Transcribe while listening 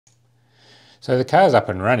So the car's up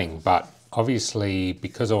and running, but obviously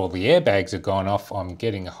because all the airbags have gone off, I'm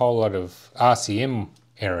getting a whole lot of RCM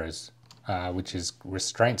errors, which is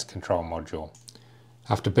restraints control module.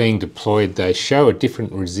 After being deployed, they show a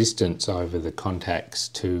different resistance over the contacts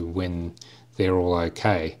to when they're all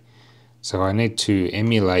okay. So I need to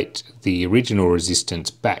emulate the original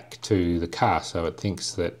resistance back to the car so it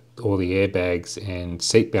thinks that all the airbags and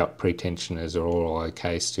seatbelt pretensioners are all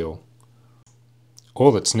okay still.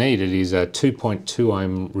 All that's needed is a 2.2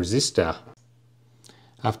 ohm resistor.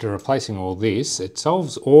 After replacing all this, it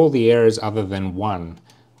solves all the errors other than one,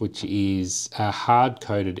 which is a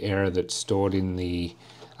hard-coded error that's stored in the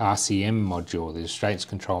RCM module, the restraints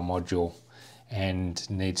control module, and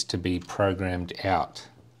needs to be programmed out.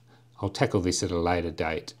 I'll tackle this at a later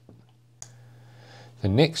date. The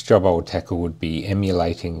next job I would tackle would be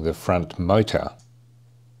emulating the front motor.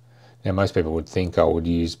 Now most people would think I would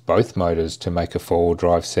use both motors to make a four-wheel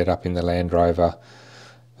drive setup in the Land Rover.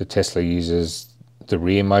 The Tesla uses the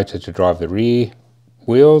rear motor to drive the rear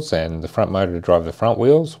wheels and the front motor to drive the front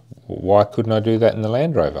wheels. Why couldn't I do that in the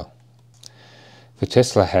Land Rover? The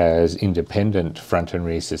Tesla has independent front and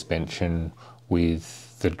rear suspension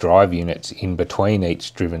with the drive units in between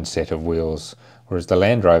each driven set of wheels, whereas the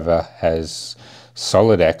Land Rover has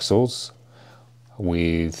solid axles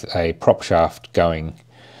with a prop shaft going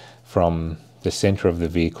from the centre of the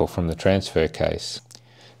vehicle from the transfer case.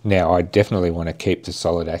 Now I definitely want to keep the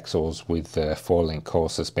solid axles with the 4-link core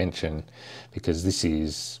suspension because this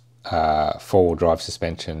is four-wheel drive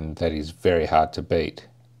suspension that is very hard to beat.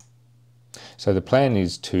 So the plan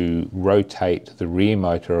is to rotate the rear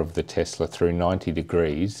motor of the Tesla through 90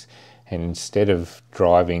 degrees, and instead of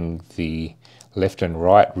driving the left and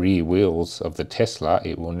right rear wheels of the Tesla,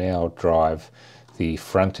 it will now drive the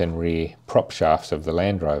front and rear prop shafts of the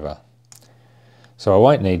Land Rover. So I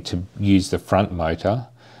won't need to use the front motor,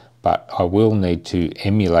 but I will need to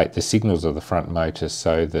emulate the signals of the front motor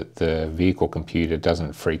so that the vehicle computer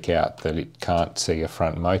doesn't freak out that it can't see a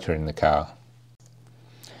front motor in the car.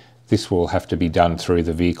 This will have to be done through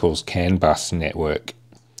the vehicle's CAN bus network.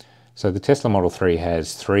 So the Tesla Model 3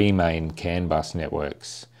 has three main CAN bus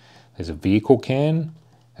networks. There's a vehicle CAN,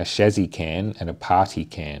 a chassis CAN, and a party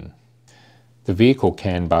CAN. The vehicle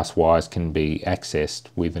CAN bus wires can be accessed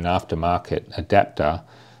with an aftermarket adapter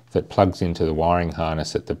that plugs into the wiring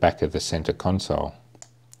harness at the back of the centre console.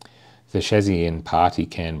 The chassis and party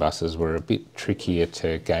CAN buses were a bit trickier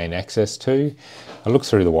to gain access to. I looked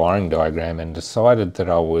through the wiring diagram and decided that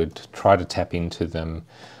I would try to tap into them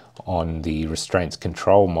on the restraints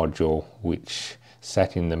control module, which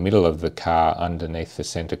sat in the middle of the car underneath the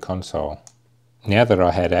centre console. Now that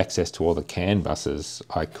I had access to all the CAN buses,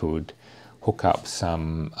 I could hook up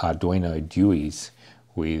some Arduino DUIs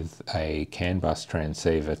with a CAN bus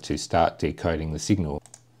transceiver to start decoding the signal.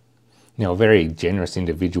 Now, a very generous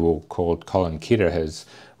individual called Colin Kidder has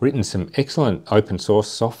written some excellent open source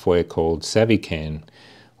software called SavvyCAN,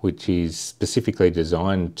 which is specifically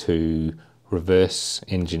designed to reverse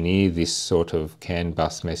engineer this sort of CAN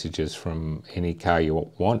bus messages from any car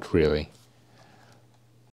you want, really.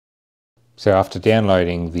 So after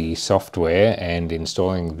downloading the software and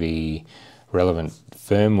installing the relevant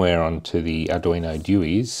firmware onto the Arduino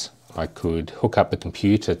DUIs, I could hook up the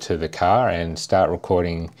computer to the car and start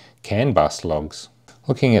recording CAN bus logs.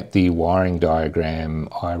 Looking at the wiring diagram,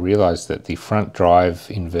 I realised that the front drive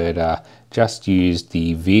inverter just used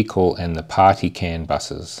the vehicle and the party CAN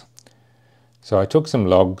buses. So I took some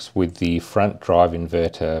logs with the front drive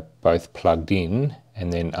inverter both plugged in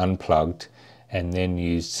and then unplugged, and then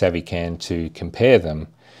used SavvyCAN to compare them,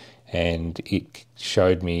 and it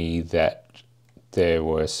showed me that there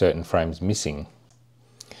were certain frames missing.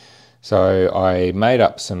 So I made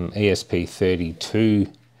up some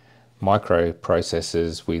ESP32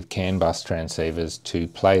 microprocessors with CAN bus transceivers to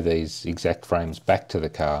play these exact frames back to the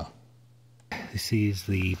car. This is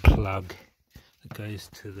the plug that goes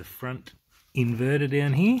to the front inverter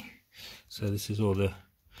down here. So this is all the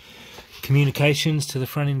communications to the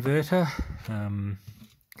front inverter.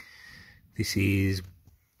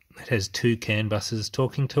 It has two CAN buses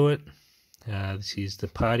talking to it. This is the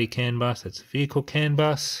party CAN bus, that's a vehicle CAN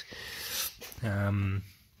bus.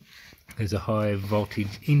 There's a high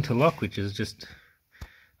voltage interlock, which is just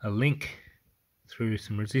a link through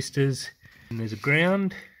some resistors. And there's a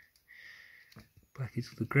ground. Black is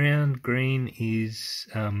the ground, green is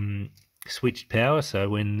switched power, so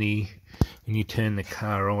when you turn the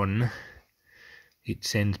car on, it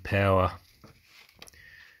sends power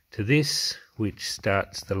to this, which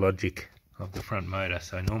starts the logic of the front motor.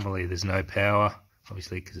 So normally there's no power,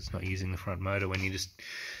 obviously, because it's not using the front motor when you're just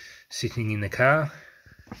sitting in the car.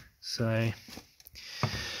 So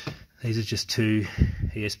These are just two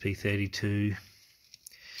ESP32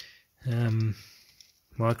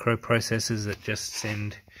 microprocessors that just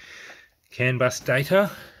send CAN bus data.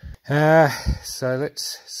 So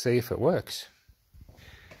let's see if it works.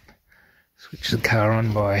 Switch the car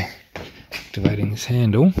on by activating this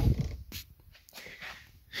handle.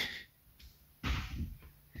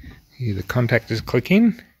 Here the contactors click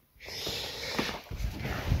in.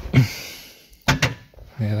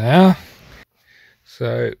 There they are.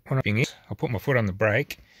 So what I'm doing is I'll put my foot on the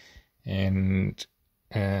brake and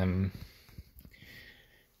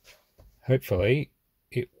hopefully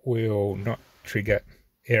it will not trigger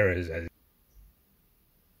errors.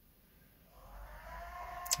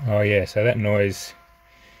 Oh yeah, so that noise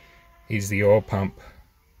is the oil pump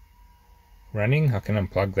running. I can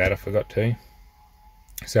unplug that, I forgot to.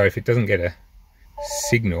 So if it doesn't get a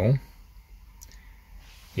signal,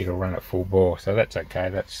 it'll run at full bore. So that's okay,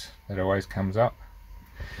 that always comes up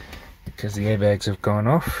because the airbags have gone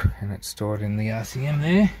off and it's stored in the RCM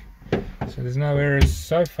there. So there's no errors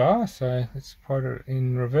so far, so let's put it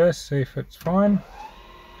in reverse, see if it's fine.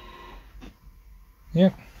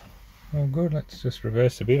 Yep, all good. Let's just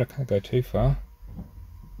reverse a bit, I can't go too far.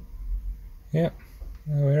 Yep,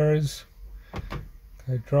 no errors.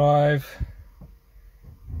 Go drive.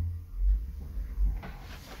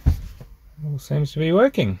 All seems to be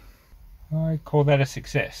working. I call that a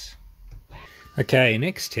success. Okay,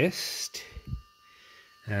 next test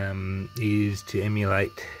is to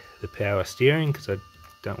emulate the power steering, because I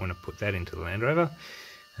don't want to put that into the Land Rover.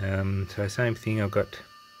 So same thing, I've got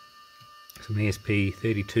some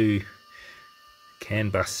ESP32 CAN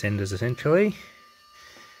bus senders essentially,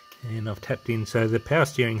 and I've tapped in. So the power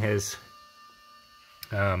steering has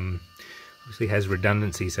obviously has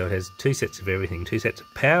redundancy, so it has two sets of everything, two sets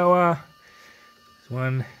of power. There's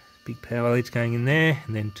one big power leads going in there,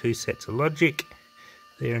 and then two sets of logic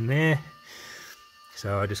there and there.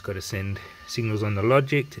 So I just got to send signals on the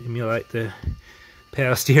logic to emulate the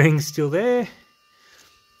power steering still there.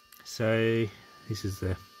 So this is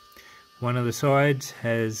the one of the sides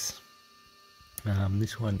has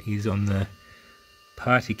this one is on the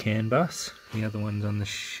party CAN bus, the other one's on the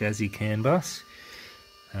chassis CAN bus.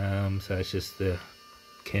 So it's just the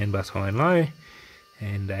CAN bus high and low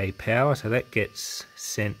and a power, so that gets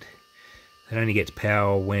sent. It only gets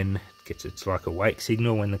power when it's like a wake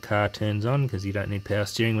signal when the car turns on, because you don't need power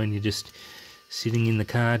steering when you're just sitting in the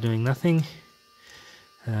car doing nothing.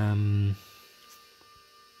 And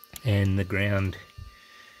the ground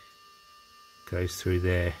goes through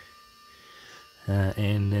there.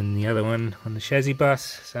 And then the other one on the chassis bus,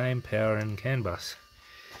 same power and CAN bus.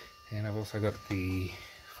 And I've also got the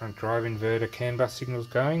front drive inverter CAN bus signals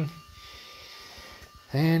going.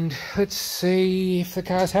 And let's see if the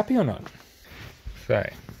car's happy or not. So,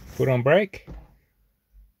 foot on brake. How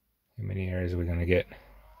many errors are we going to get?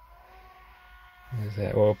 There's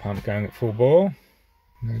that oil pump going at full bore.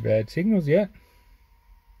 No bad signals yet.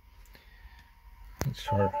 Let's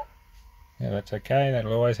try it. Yeah, that's okay,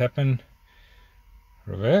 that'll always happen.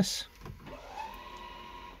 Reverse.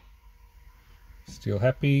 Still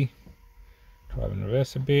happy. Drive and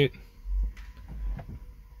reverse a bit.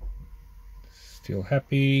 Still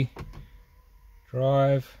happy.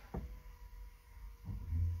 Drive.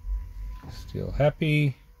 Still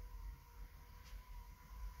happy.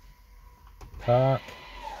 Park.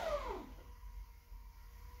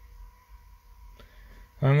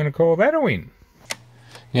 I'm going to call that a win.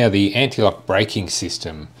 Now the anti-lock braking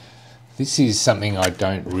system. This is something I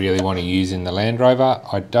don't really want to use in the Land Rover.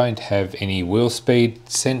 I don't have any wheel speed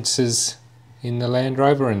sensors in the Land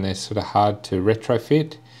Rover and they're sort of hard to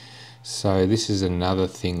retrofit. So this is another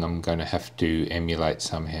thing I'm going to have to emulate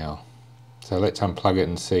somehow. So let's unplug it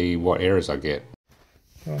and see what errors I get.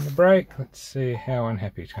 On the brake, let's see how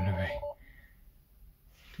unhappy it's going to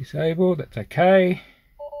be. Disabled, that's okay.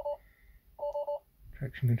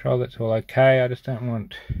 Traction control, that's all okay. I just don't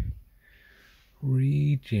want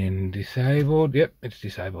regen disabled. Yep, it's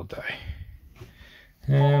disabled though.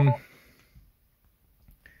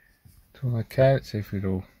 It's all okay. Let's see if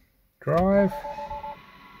it'll drive.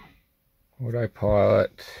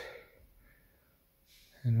 Autopilot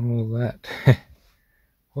and all that.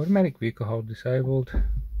 Automatic vehicle hold disabled.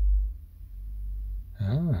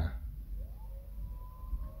 Ah,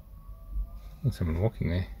 there's someone walking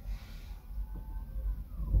there.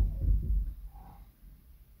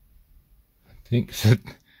 I think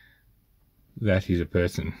that is a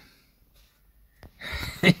person.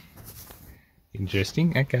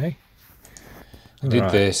 Interesting, okay. I did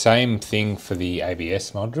the same thing for the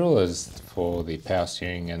ABS module as for the power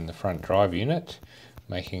steering and the front drive unit,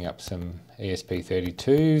 making up some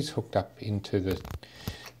ESP32s hooked up into the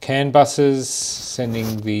CAN buses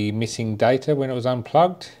sending the missing data when it was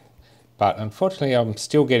unplugged, but unfortunately I'm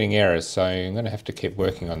still getting errors, so I'm going to have to keep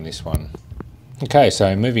working on this one. Okay,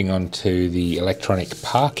 so moving on to the electronic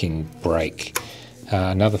parking brake.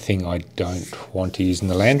 Another thing I don't want to use in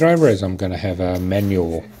the Land Rover is I'm going to have a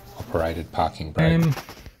manual operated parking brake.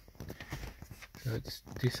 So it's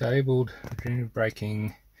disabled, regenerative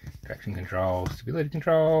braking, traction control, stability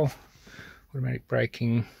control, automatic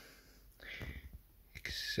braking,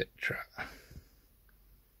 etc.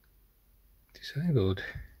 Disabled.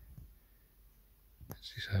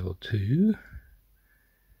 It's disabled too.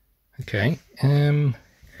 Okay, and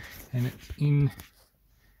it's in.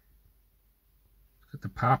 It's got the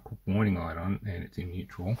park warning light on, and it's in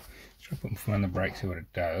neutral. Let's try to put in front of the brake, see what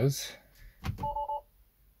it does.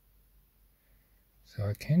 So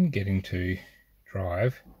I can get into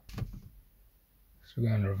drive. So we're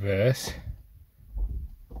going reverse.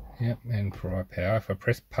 Yep, and for my power, if I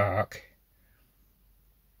press park,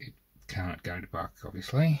 it can't go to park,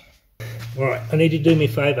 obviously. Alright, I need you to do me a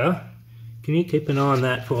favour. Can you keep an eye on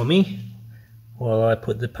that for me while I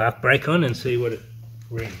put the park brake on and see what it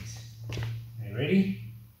rings? Are you ready?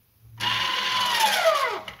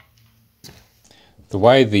 The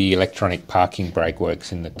way the electronic parking brake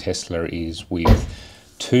works in the Tesla is with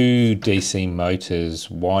 2 DC motors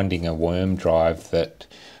winding a worm drive that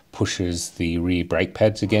pushes the rear brake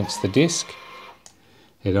pads against the disc.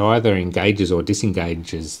 It either engages or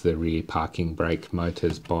disengages the rear parking brake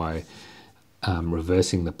motors by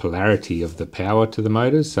reversing the polarity of the power to the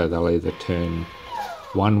motors, so they'll either turn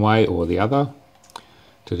one way or the other.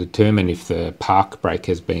 To determine if the park brake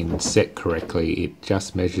has been set correctly, it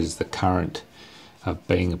just measures the current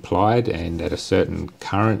being applied, and at a certain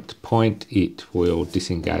current point it will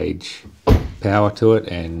disengage power to it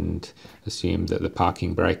and assume that the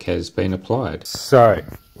parking brake has been applied. So,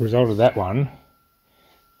 result of that one,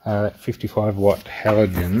 that 55 watt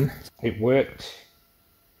halogen, it worked,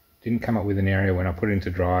 didn't come up with an error when I put it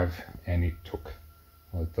into drive, and it took,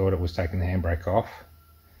 well, I thought it was taking the handbrake off.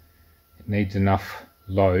 It needs enough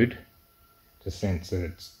load to sense that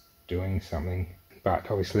it's doing something.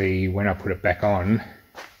 But obviously when I put it back on,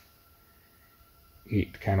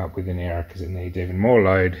 it came up with an error because it needs even more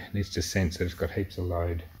load. It needs to sense that it's got heaps of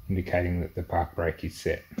load, indicating that the park brake is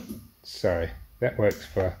set. So that works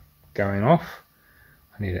for going off.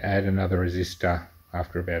 I need to add another resistor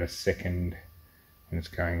after about a second when it's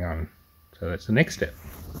going on. So that's the next step.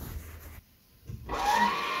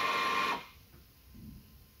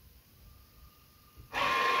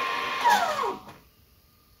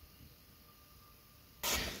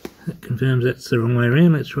 That confirms that's the wrong way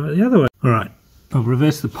around. Let's try it the other way. Alright, I've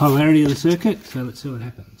reversed the polarity of the circuit, so let's see what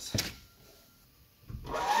happens.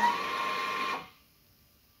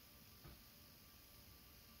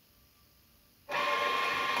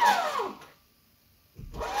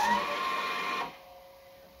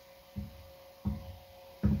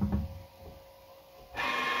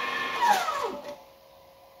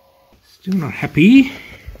 Still not happy.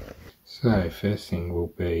 So first thing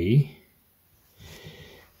will be,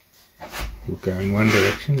 we'll go in one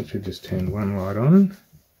direction, which will just turn one light on.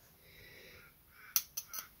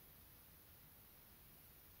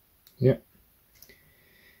 Yep.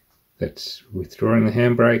 That's withdrawing the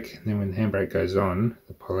handbrake, and then when the handbrake goes on,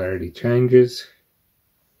 the polarity changes,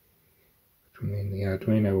 and then the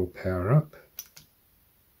Arduino will power up.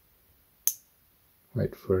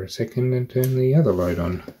 Wait for a second and turn the other light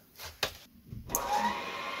on.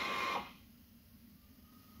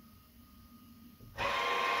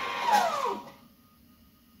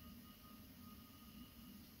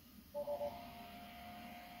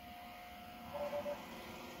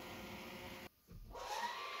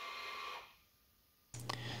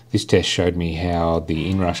 This test showed me how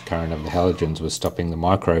the inrush current of the halogens was stopping the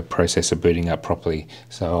microprocessor booting up properly,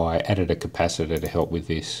 so I added a capacitor to help with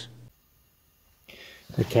this.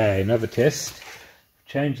 Okay, another test.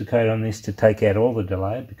 Change the code on this to take out all the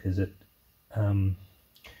delay because it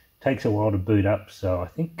takes a while to boot up, so I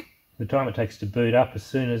think the time it takes to boot up, as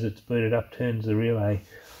soon as it's booted up, turns the relay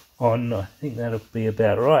on. I think that'll be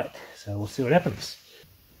about right, so we'll see what happens.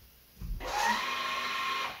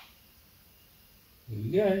 Here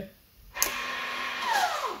we go.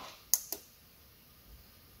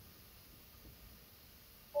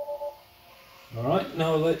 Alright,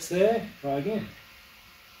 no alerts there. Try again.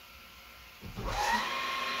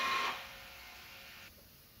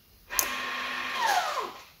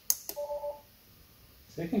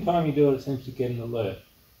 Second time you do it, it seems to get an alert.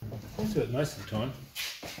 I do it most of the time.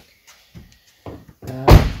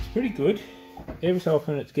 It's pretty good. Every so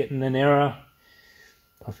often it's getting an error.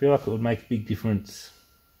 I feel like it would make a big difference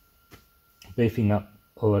beefing up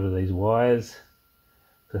a lot of these wires.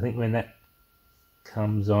 So I think when that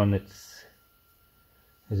comes on,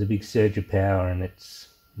 there's a big surge of power and it's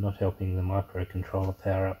not helping the microcontroller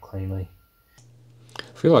power up cleanly.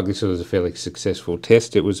 I feel like this was a fairly successful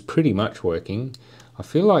test. It was pretty much working. I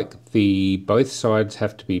feel like both sides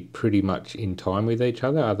have to be pretty much in time with each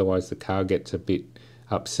other, otherwise the car gets a bit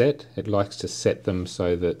upset. It likes to set them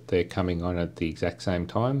so that they're coming on at the exact same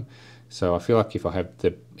time. So I feel like if I have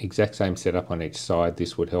the exact same setup on each side,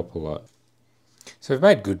 this would help a lot. So we've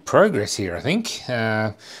made good progress here, I think.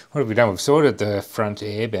 What have we done? We've sorted the front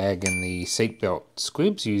airbag and the seatbelt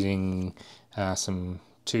squibs using some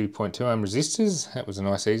 2.2 ohm resistors. That was a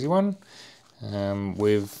nice easy one.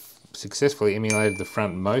 We've successfully emulated the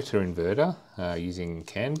front motor inverter using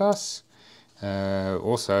CAN bus.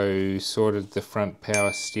 Also sorted the front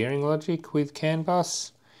power steering logic with CAN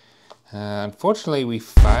bus. Unfortunately, we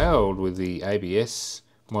failed with the ABS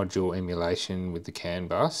module emulation with the CAN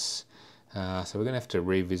bus. So we're going to have to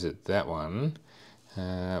revisit that one.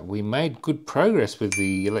 We made good progress with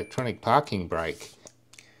the electronic parking brake.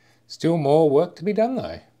 Still more work to be done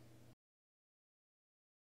though.